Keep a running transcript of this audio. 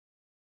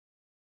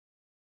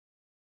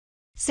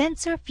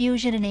Sensor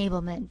Fusion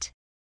Enablement,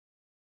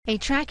 a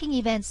tracking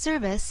event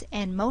service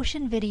and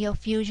motion video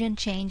fusion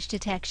change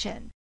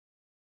detection.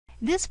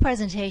 This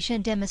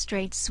presentation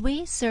demonstrates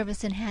SWE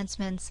service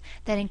enhancements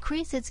that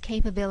increase its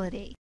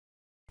capability.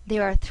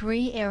 There are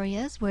three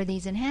areas where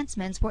these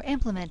enhancements were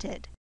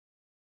implemented: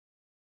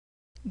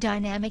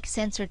 dynamic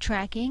sensor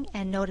tracking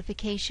and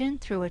notification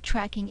through a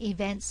tracking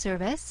event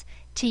service,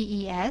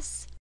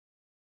 TES,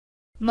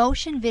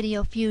 motion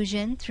video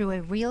fusion through a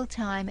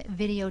real-time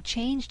video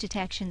change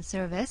detection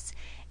service,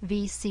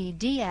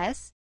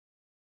 VCDS,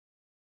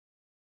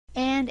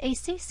 and a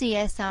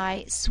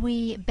CCSI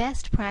SWE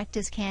best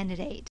practice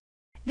candidate.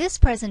 This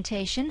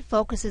presentation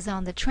focuses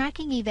on the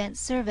tracking event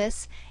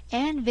service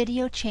and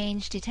video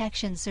change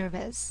detection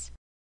service.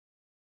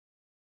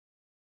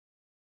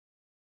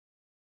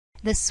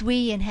 The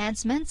SWE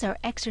enhancements are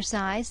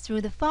exercised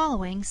through the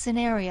following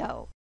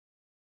scenario.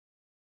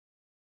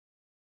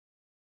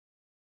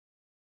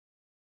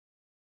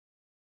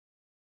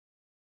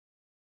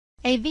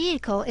 A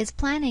vehicle is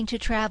planning to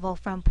travel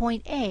from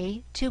point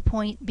A to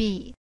point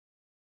B.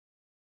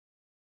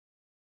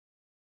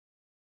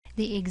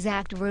 The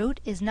exact route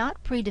is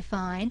not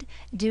predefined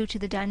due to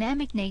the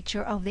dynamic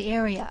nature of the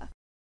area.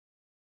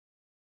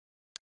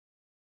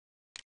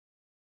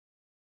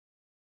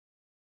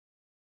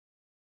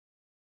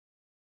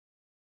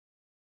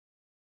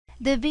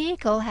 The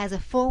vehicle has a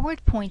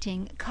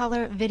forward-pointing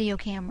color video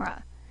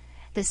camera,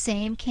 the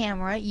same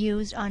camera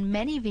used on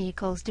many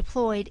vehicles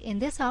deployed in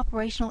this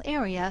operational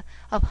area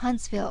of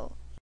Huntsville.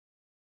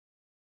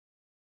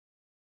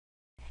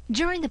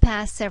 During the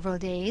past several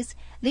days,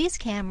 these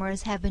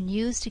cameras have been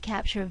used to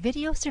capture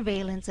video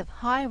surveillance of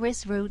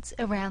high-risk routes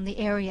around the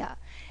area.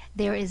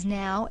 There is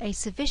now a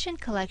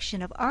sufficient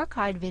collection of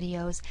archived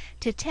videos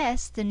to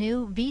test the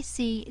new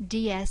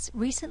VCDS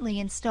recently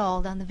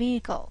installed on the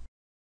vehicle.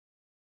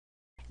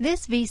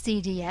 This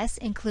VCDS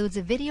includes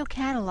a video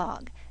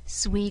catalog,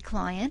 SWE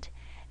client,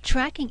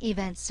 tracking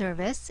event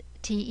service,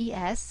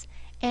 TES,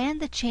 and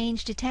the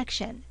change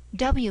detection,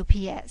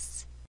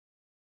 WPS.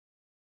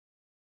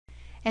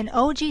 An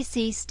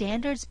OGC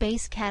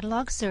standards-based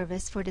catalog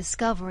service for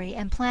discovery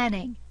and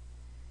planning,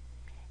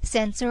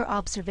 sensor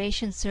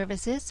observation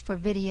services for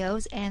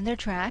videos and their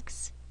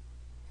tracks,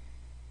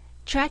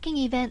 tracking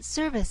event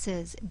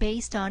services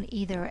based on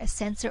either a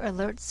sensor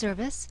alert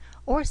service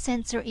or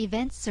sensor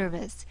event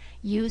service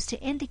used to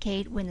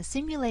indicate when the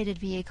simulated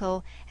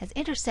vehicle has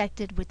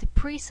intersected with the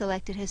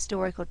pre-selected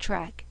historical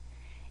track,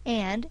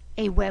 and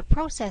a web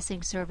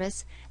processing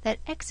service that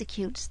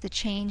executes the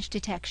change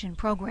detection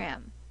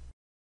program.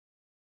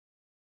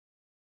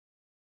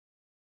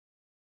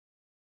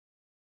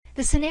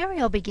 The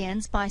scenario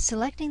begins by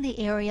selecting the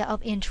area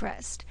of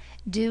interest.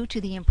 Due to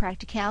the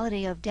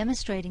impracticality of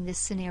demonstrating this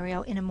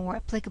scenario in a more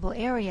applicable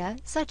area,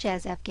 such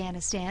as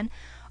Afghanistan,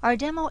 our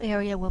demo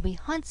area will be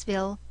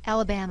Huntsville,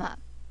 Alabama.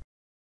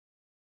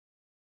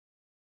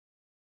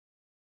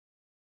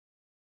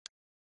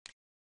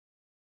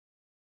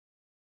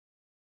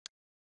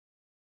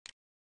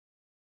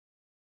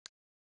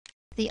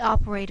 The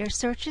operator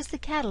searches the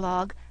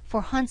catalog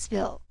for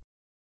Huntsville.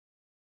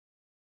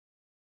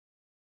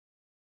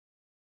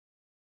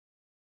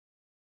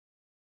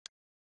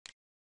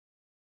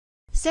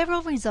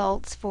 Several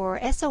results for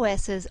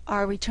SOSs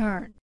are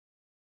returned.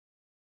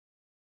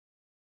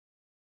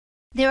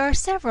 There are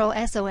several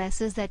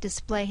SOSs that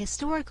display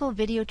historical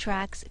video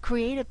tracks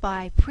created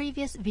by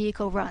previous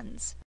vehicle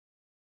runs.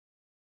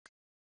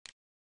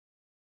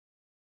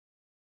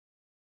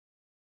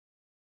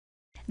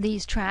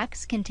 These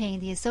tracks contain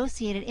the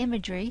associated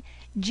imagery,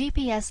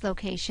 GPS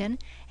location,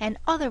 and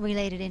other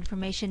related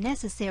information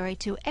necessary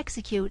to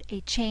execute a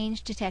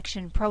change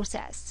detection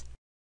process.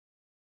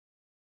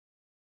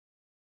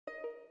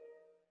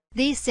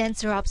 These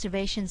sensor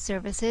observation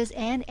services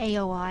and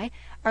AOI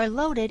are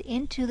loaded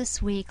into the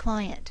SWE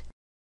client.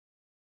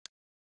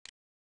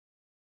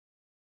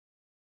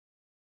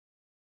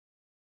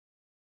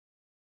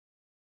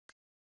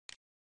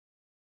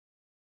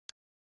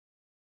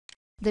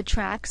 The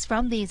tracks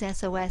from these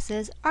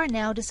SOSs are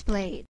now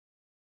displayed.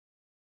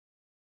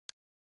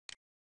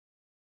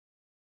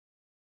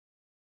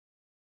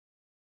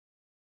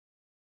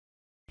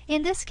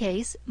 In this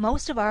case,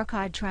 most of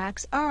archived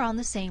tracks are on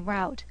the same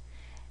route.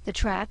 The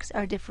tracks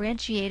are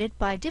differentiated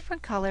by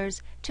different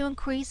colors to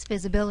increase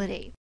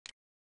visibility.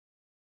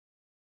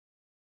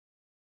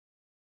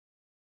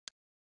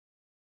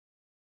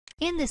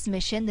 In this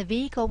mission, the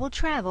vehicle will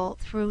travel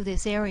through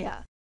this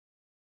area.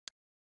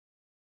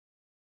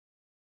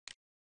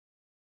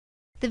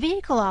 The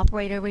vehicle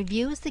operator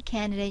reviews the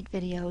candidate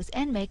videos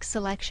and makes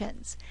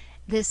selections.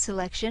 This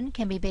selection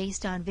can be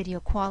based on video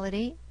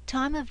quality,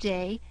 time of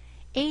day,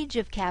 age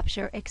of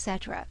capture,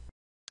 etc.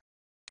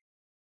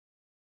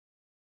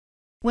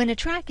 When a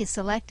track is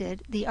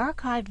selected, the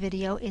archived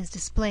video is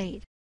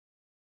displayed.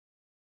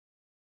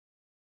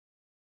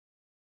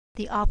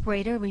 The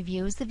operator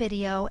reviews the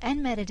video and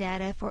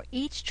metadata for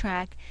each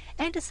track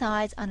and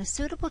decides on a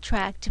suitable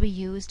track to be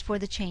used for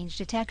the change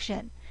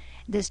detection.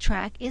 This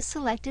track is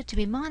selected to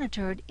be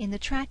monitored in the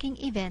tracking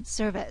event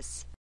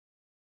service.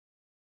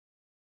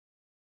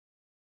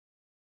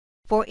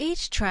 For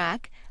each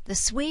track, the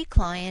SWE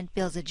client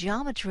builds a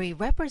geometry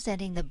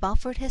representing the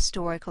buffered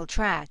historical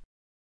track.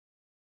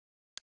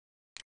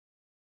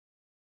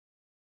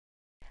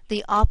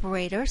 The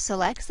operator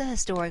selects the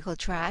historical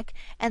track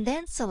and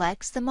then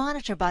selects the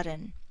monitor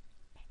button.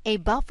 A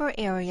buffer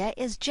area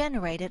is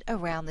generated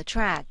around the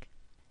track.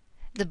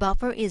 The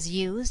buffer is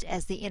used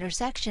as the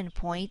intersection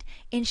point,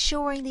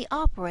 ensuring the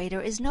operator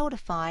is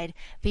notified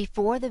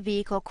before the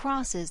vehicle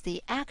crosses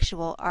the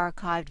actual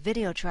archived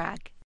video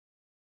track.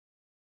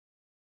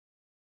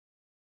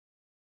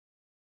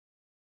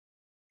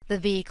 The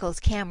vehicle's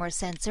camera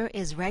sensor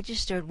is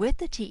registered with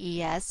the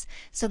TES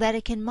so that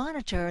it can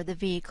monitor the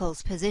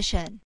vehicle's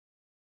position.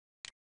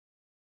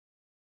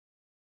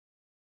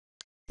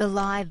 The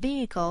live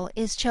vehicle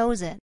is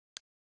chosen.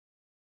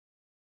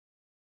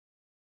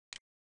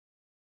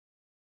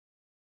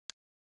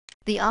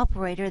 The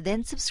operator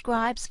then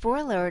subscribes for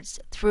alerts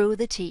through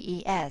the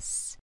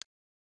TES.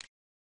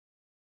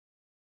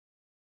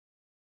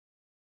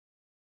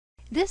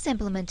 This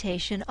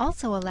implementation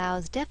also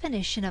allows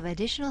definition of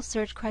additional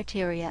search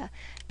criteria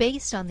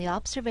based on the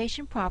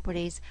observation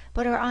properties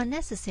but are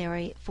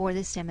unnecessary for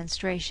this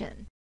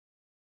demonstration.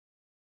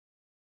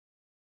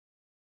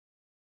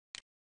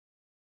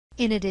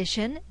 In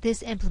addition,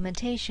 this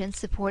implementation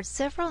supports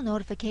several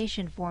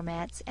notification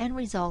formats and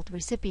result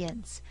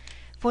recipients.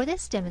 For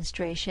this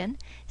demonstration,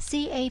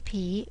 CAP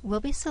will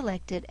be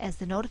selected as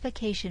the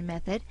notification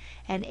method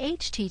and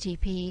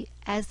HTTP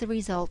as the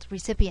result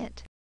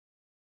recipient.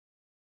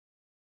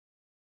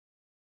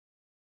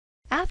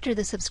 After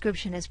the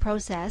subscription is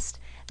processed,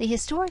 the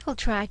historical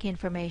track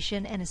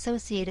information and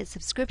associated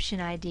subscription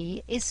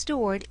ID is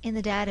stored in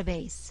the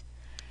database.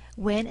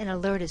 When an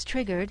alert is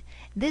triggered,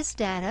 this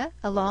data,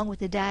 along with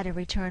the data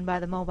returned by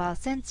the mobile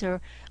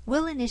sensor,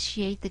 will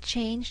initiate the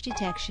change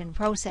detection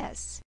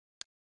process.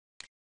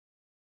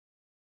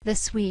 The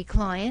SWE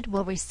client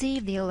will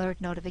receive the alert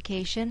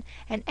notification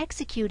and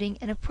executing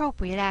an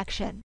appropriate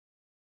action.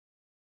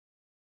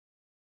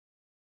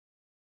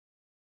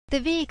 The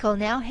vehicle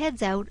now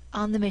heads out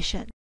on the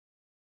mission.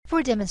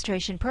 For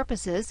demonstration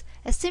purposes,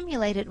 a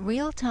simulated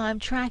real-time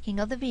tracking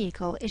of the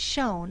vehicle is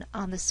shown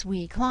on the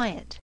SWE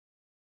client.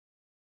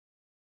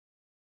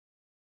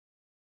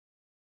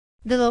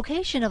 The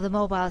location of the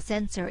mobile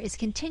sensor is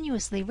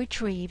continuously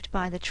retrieved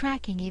by the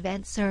tracking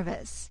event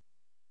service.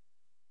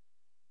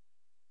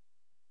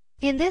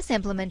 In this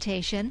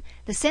implementation,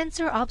 the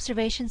sensor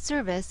observation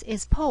service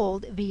is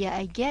polled via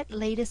a Get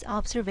Latest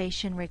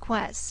Observation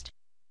request.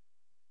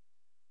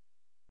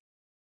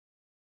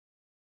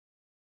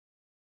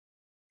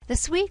 The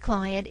SWE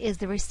client is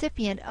the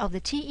recipient of the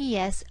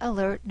TES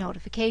alert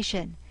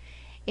notification.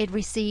 It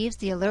receives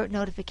the alert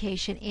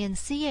notification in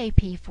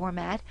CAP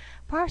format,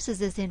 parses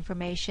this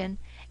information,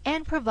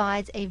 and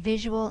provides a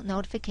visual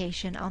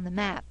notification on the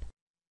map.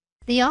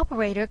 The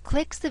operator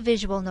clicks the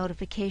visual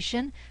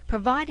notification,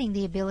 providing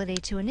the ability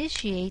to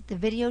initiate the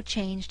video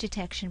change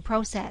detection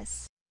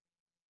process.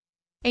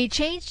 A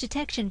change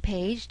detection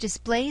page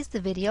displays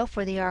the video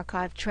for the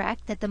archive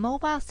track that the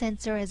mobile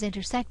sensor has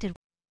intersected.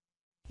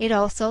 It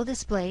also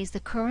displays the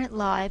current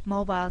live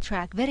mobile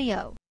track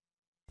video.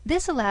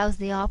 This allows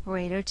the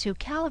operator to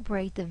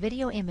calibrate the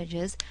video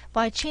images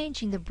by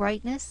changing the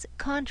brightness,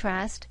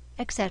 contrast,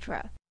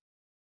 etc.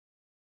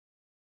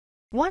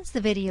 Once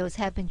the videos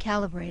have been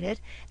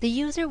calibrated, the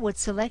user would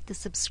select the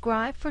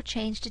Subscribe for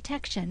Change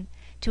Detection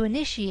to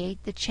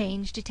initiate the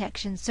change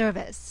detection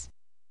service.